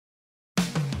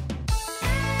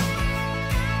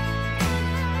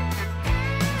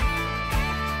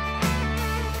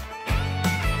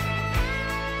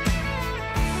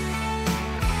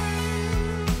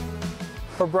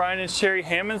We're Brian and Sherry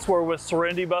Hammonds. We're with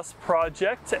Serenity Bus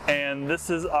Project, and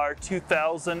this is our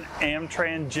 2000 AM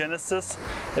Tram Genesis.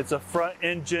 It's a front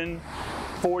engine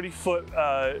 40-foot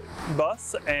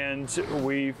bus, and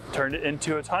we've turned it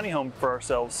into a tiny home for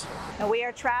ourselves. And we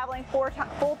are traveling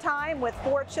full-time with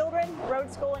 4 children,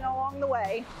 road schooling along the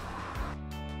way.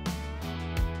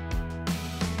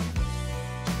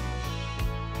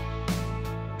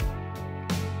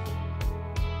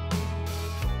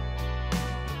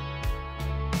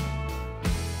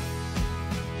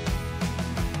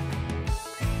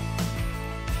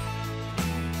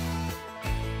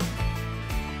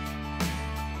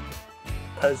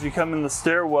 As you come in the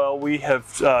stairwell, we have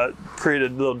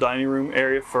created a little dining room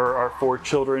area for our 4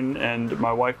 children and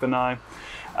my wife and I.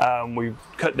 We've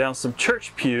cut down some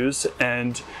church pews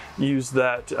and used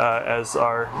that as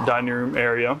our dining room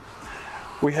area.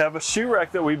 We have a shoe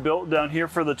rack that we built down here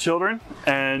for the children,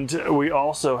 and we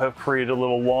also have created a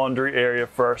little laundry area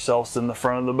for ourselves in the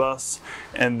front of the bus.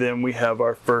 And then we have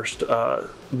our first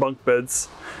bunk beds.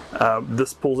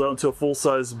 This pulls out into a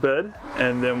full-size bed,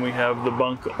 and then we have the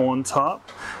bunk on top.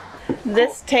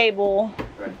 This table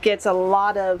gets a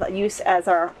lot of use as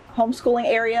our homeschooling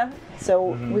area.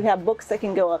 So we have books that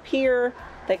can go up here,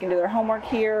 they can do their homework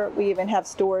here. We even have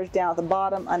storage down at the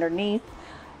bottom underneath.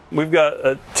 We've got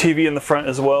a TV in the front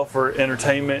as well for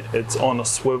entertainment. It's on a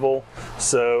swivel,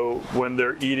 so when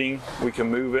they're eating, we can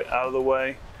move it out of the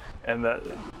way, and that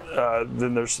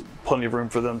then there's plenty of room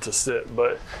for them to sit.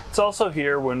 But it's also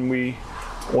here when we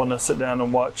want to sit down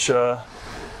and watch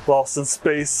Lost in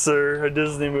Space or a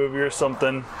Disney movie or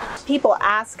something. People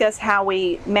ask us how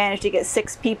we manage to get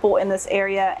 6 people in this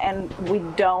area, and we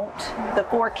don't. The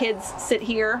 4 kids sit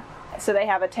here. So they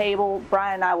have a table.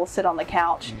 Brian and I will sit on the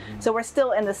couch. So we're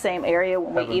still in the same area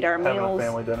when we eat our meals. Having a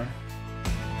family dinner.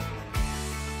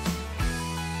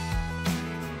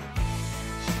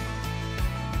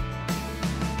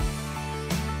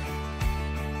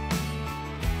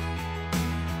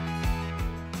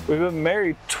 We've been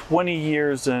married 20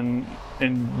 years in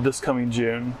this coming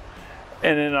June.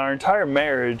 And in our entire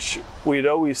marriage, we'd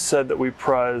always said that we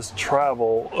prized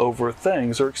travel over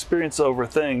things, or experience over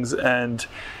things, and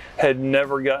had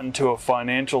never gotten to a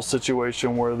financial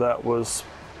situation where that was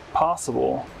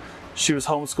possible. She was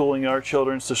homeschooling our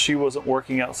children, so she wasn't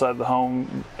working outside the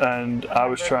home, and I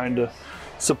was trying to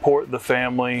support the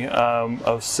family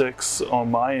of 6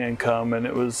 on my income, and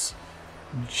it was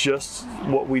just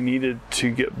what we needed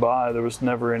to get by. There was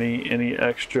never any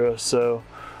extra. So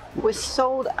we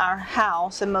sold our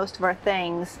house and most of our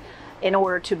things in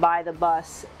order to buy the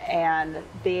bus and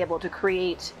be able to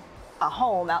create a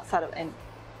home outside of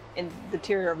in the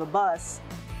interior of a bus.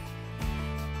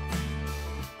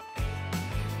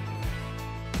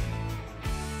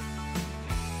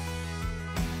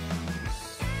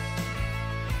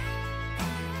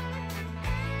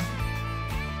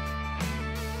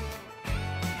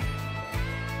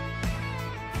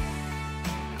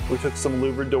 We took some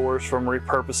louver doors from a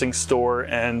repurposing store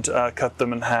and cut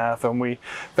them in half, and we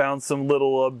found some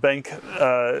little bank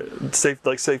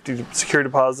safety security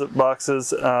deposit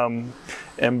boxes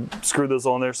and screwed those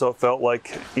on there so it felt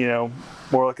like, you know,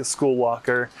 more like a school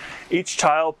locker. Each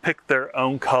child picked their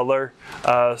own color,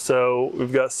 so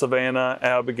we've got Savannah,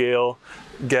 Abigail,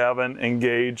 Gavin, and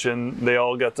Gage, and they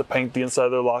all got to paint the inside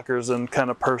of their lockers and kind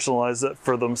of personalize it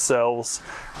for themselves.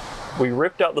 We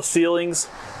ripped out the ceilings,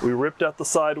 we ripped out the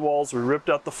sidewalls, we ripped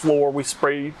out the floor, we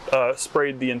sprayed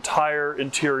the entire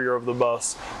interior of the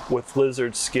bus with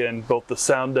lizard skin, both the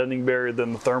sound deadening barrier,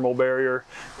 then the thermal barrier,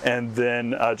 and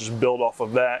then just build off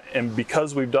of that. And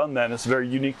because we've done that, it's very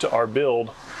unique to our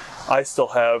build, I still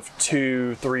have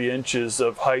 2-3 inches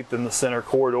of height in the center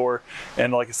corridor.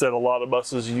 And like I said, a lot of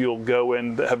buses you'll go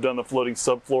in that have done the floating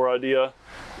subfloor idea,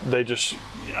 they just,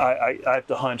 I have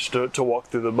to hunch to walk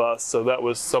through the bus. So that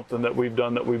was something that we've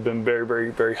done that we've been very, very,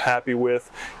 very happy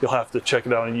with. You'll have to check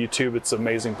it out on YouTube. It's an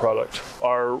amazing product.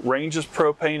 Our range is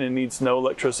propane and needs no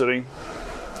electricity.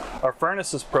 Our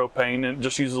furnace is propane and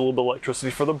just uses a little bit of electricity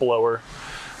for the blower.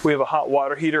 We have a hot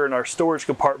water heater in our storage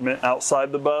compartment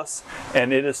outside the bus,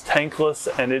 and it is tankless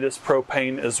and it is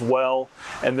propane as well.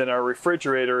 And then our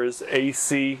refrigerator is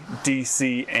AC,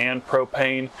 DC, and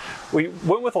propane. We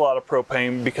went with a lot of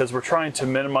propane because we're trying to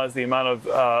minimize the amount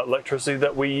of electricity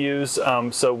that we use.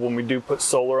 So when we do put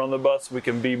solar on the bus, we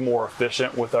can be more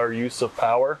efficient with our use of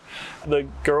power. The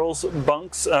girls'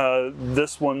 bunks,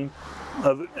 this one,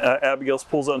 Abigail's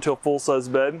pulls out into a full-size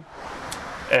bed.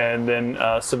 And then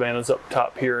Savannah's up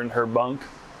top here in her bunk.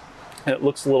 It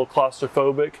looks a little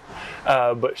claustrophobic,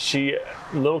 but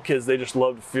little kids, they just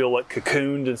love to feel like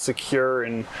cocooned and secure.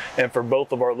 And for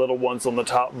both of our little ones on the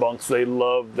top bunks, they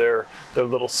love their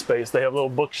little space. They have little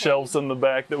bookshelves in the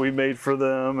back that we made for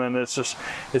them, and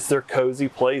it's their cozy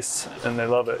place, and they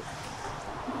love it.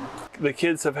 The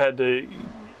kids have had to,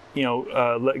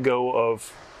 let go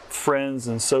of friends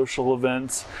and social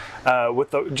events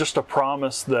with just a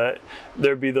promise that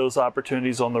there'd be those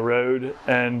opportunities on the road,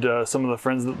 and some of the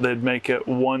friends that they'd make at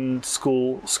one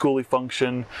schooly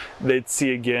function they'd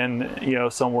see again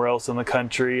somewhere else in the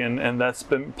country, and that's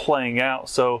been playing out,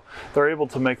 so they're able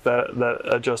to make that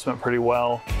adjustment pretty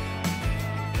well.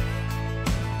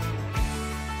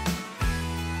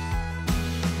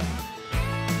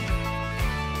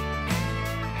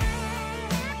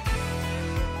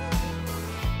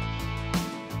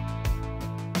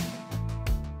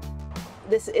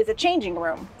 This is a changing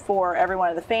room for everyone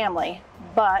in the family,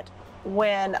 but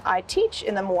when I teach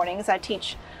in the mornings, I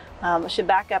should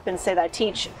back up and say that I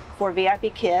teach for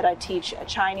VIP Kid. I teach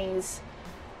Chinese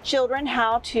children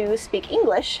how to speak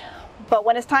English, but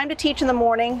when it's time to teach in the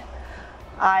morning,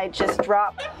 I just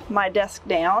drop my desk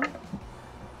down,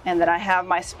 and then I have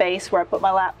my space where I put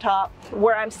my laptop.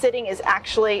 Where I'm sitting is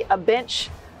actually a bench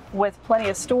with plenty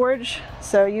of storage,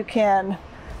 so you can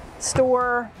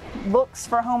store books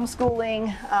for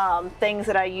homeschooling, things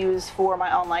that I use for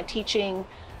my online teaching.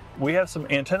 We have some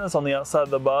antennas on the outside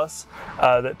of the bus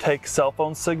that take cell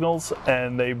phone signals,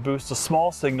 and they boost a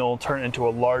small signal and turn it into a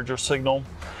larger signal.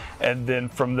 And then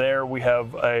from there we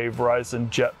have a Verizon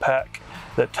jetpack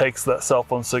that takes that cell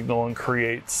phone signal and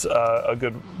creates a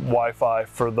good Wi-Fi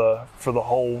for the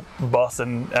whole bus,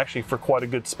 and actually for quite a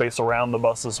good space around the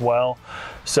bus as well.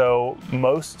 So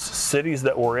most cities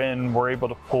that we're in, we're able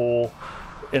to pull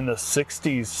in the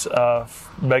 60s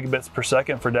megabits per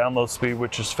second for download speed,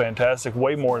 which is fantastic,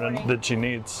 way more than she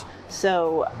needs.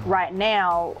 So right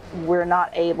now we're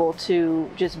not able to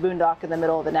just boondock in the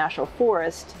middle of the national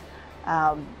forest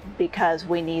because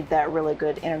we need that really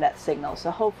good internet signal. So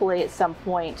hopefully at some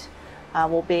point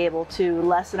we'll be able to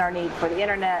lessen our need for the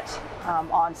internet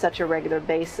on such a regular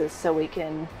basis, so we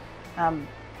can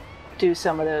do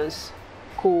some of those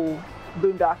cool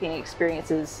boondocking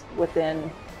experiences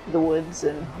within the woods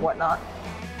and whatnot.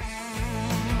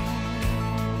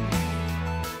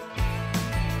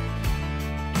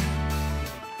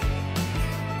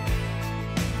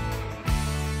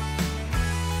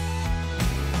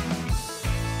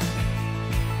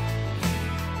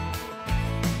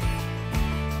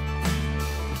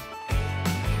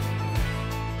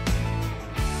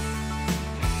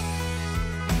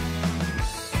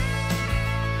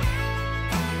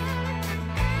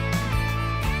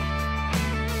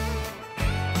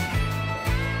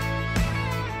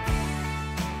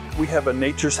 We have a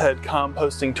Nature's Head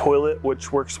composting toilet,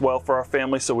 which works well for our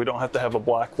family, so we don't have to have a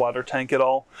black water tank at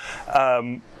all.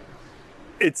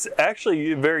 It's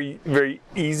actually very, very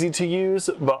easy to use,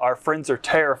 but our friends are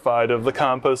terrified of the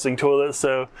composting toilet,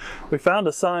 so we found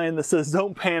a sign that says,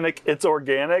 "Don't panic, it's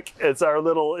organic." It's our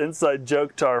little inside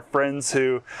joke to our friends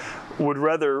who would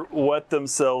rather wet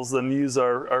themselves than use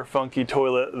our funky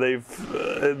toilet.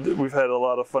 We've had a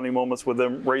lot of funny moments with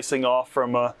them racing off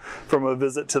from a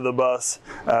visit to the bus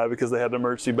because they had an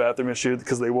emergency bathroom issue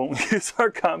because they won't use our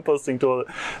composting toilet.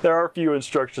 There are a few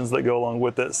instructions that go along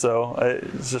with it, so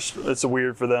it's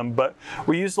weird for them. But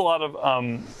we used a lot of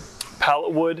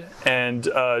pallet wood, and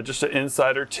just an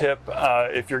insider tip,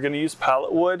 if you're going to use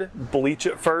pallet wood, bleach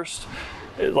it first.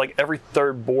 Like every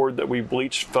third board that we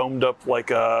bleached foamed up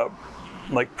like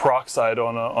peroxide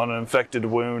on an infected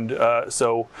wound.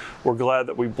 So we're glad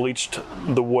that we bleached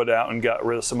the wood out and got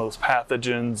rid of some of those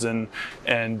pathogens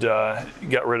and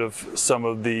got rid of some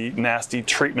of the nasty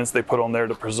treatments they put on there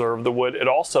to preserve the wood. It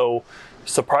also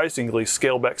surprisingly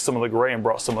scaled back some of the gray and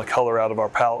brought some of the color out of our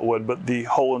pallet wood, but the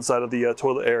whole inside of the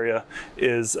toilet area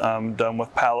is done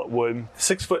with pallet wood.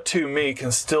 6'2" me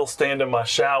can still stand in my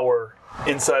shower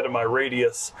inside of my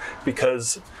radius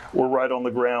because we're right on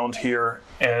the ground here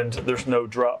and there's no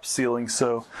drop ceiling,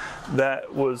 so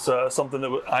that was something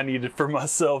that I needed for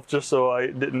myself just so I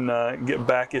didn't get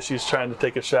back issues trying to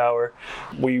take a shower.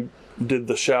 We did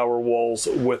the shower walls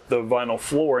with the vinyl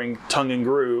flooring, tongue and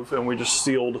groove, and we just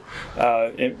sealed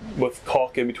with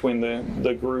caulk in between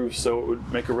the grooves so it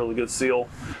would make a really good seal.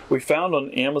 We found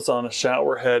on Amazon a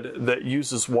shower head that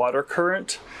uses water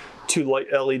current two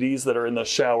light LEDs that are in the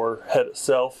shower head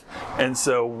itself, and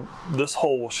so this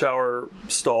whole shower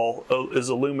stall is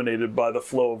illuminated by the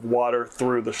flow of water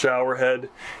through the shower head,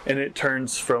 and it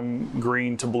turns from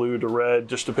green to blue to red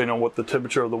just depending on what the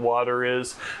temperature of the water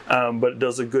is, but it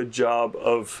does a good job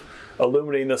of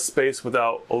illuminating the space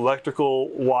without electrical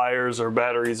wires or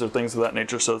batteries or things of that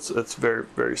nature, so it's very,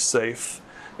 very safe.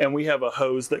 And we have a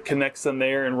hose that connects in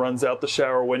there and runs out the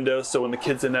shower window, so when the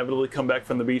kids inevitably come back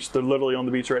from the beach, they're literally on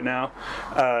the beach right now,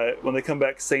 when they come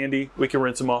back sandy, we can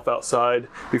rinse them off outside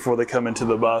before they come into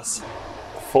the bus.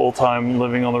 Full-time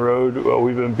living on the road,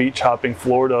 we've been beach hopping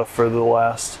Florida for the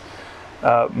last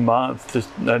month, just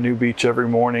a new beach every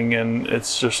morning, and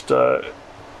it's just a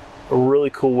really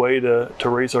cool way to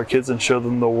raise our kids and show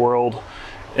them the world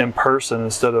in person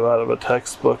instead of out of a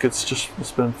textbook.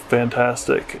 It's been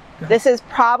fantastic. This is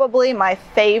probably my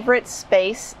favorite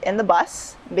space in the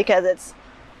bus because it's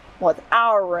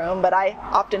our room, but I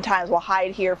oftentimes will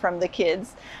hide here from the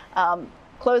kids.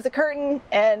 Close the curtain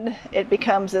and it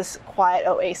becomes this quiet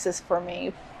oasis for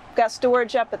me. Got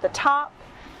storage up at the top.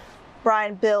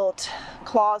 Brian built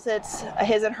closets,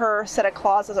 his and her set of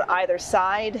closets on either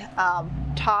side,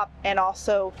 top and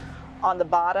also on the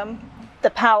bottom. The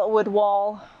pallet wood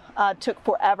wall took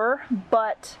forever,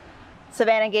 but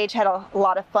Savannah and Gage had a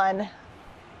lot of fun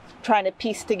trying to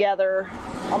piece together,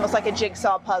 almost like a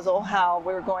jigsaw puzzle, how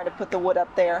we were going to put the wood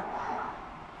up there.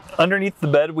 Underneath the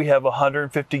bed, we have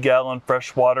 150-gallon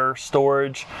freshwater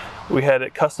storage. We had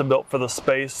it custom built for the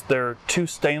space. There are 2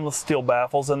 stainless steel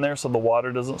baffles in there so the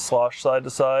water doesn't slosh side to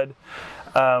side.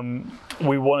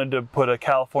 We wanted to put a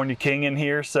California King in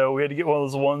here, so we had to get one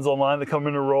of those ones online that come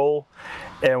in a roll,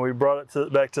 and we brought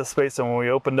it back to space, and when we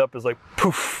opened up, it's like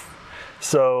poof.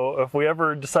 So if we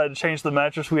ever decided to change the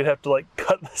mattress, we'd have to like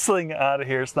cut this thing out of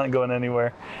here. It's not going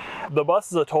anywhere. The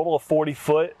bus is a total of 40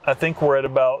 foot. I think we're at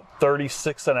about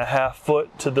 36.5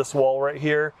 foot to this wall right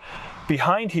here.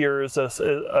 Behind here is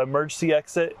an emergency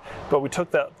exit, but we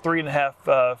took that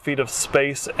 3.5 feet of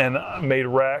space and made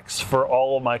racks for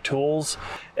all of my tools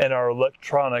and our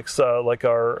electronics, like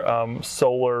our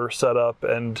solar setup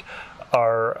and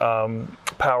our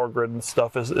power grid and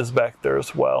stuff is back there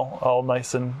as well, all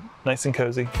nice and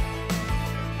cozy.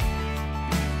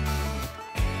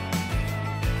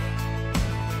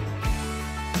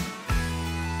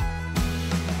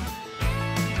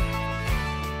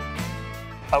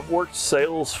 I've worked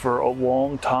sales for a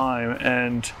long time,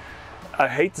 and I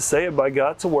hate to say it, but I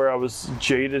got to where I was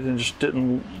jaded and just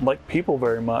didn't like people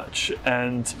very much.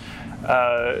 And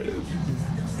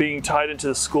being tied into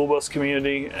the school bus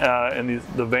community and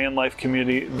the van life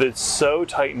community that's so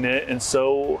tight-knit and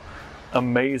so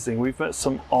amazing. We've met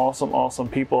some awesome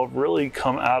people. I've really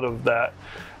come out of that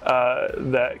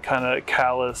kind of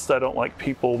calloused, I don't like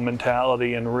people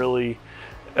mentality, and really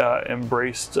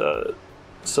embraced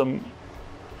some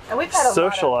and we've had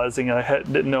socializing I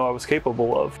didn't know I was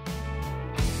capable of.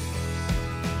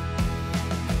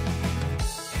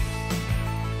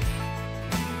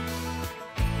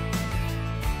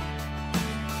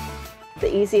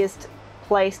 The easiest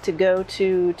place to go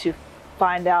to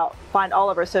find all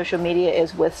of our social media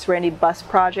is with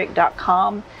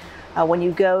serenitybusproject.com. When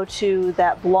you go to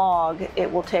that blog, it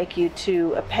will take you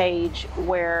to a page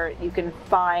where you can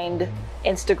find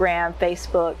Instagram,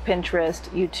 Facebook, Pinterest,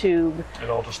 YouTube. It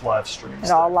all just live streams.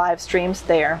 It all live streams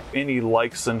there. Any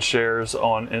likes and shares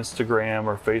on Instagram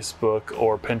or Facebook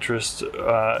or Pinterest,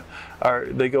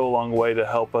 they go a long way to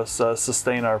help us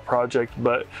sustain our project.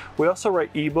 But we also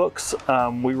write ebooks.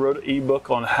 We wrote an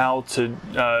ebook on how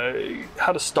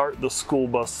to start the school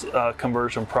bus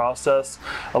conversion process.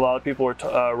 A lot of people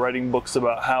are writing books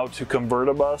about how to convert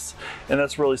a bus, and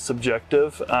that's really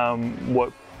subjective.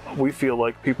 What we feel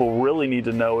like people really need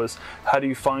to know is, how do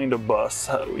you find a bus?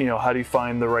 How do you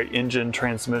find the right engine,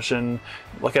 transmission,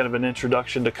 like kind of an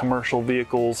introduction to commercial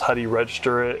vehicles? How do you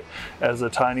register it as a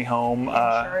tiny home,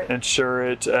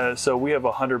 insure it? So we have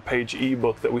a 100-page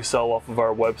ebook that we sell off of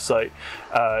our website.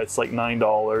 It's like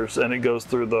 $9, and it goes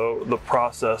through the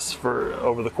process for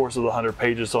over the course of the 100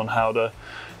 pages on how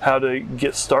to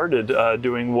get started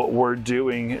doing what we're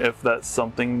doing, if that's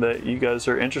something that you guys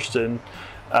are interested in.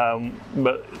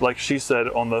 But like she said,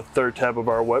 on the third tab of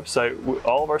our website,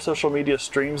 all of our social media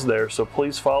streams there, so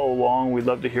please follow along. We'd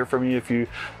love to hear from you. If you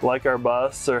like our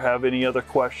bus or have any other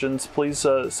questions, please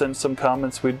send some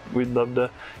comments. We'd love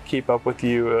to keep up with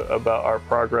you about our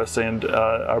progress and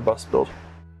our bus build.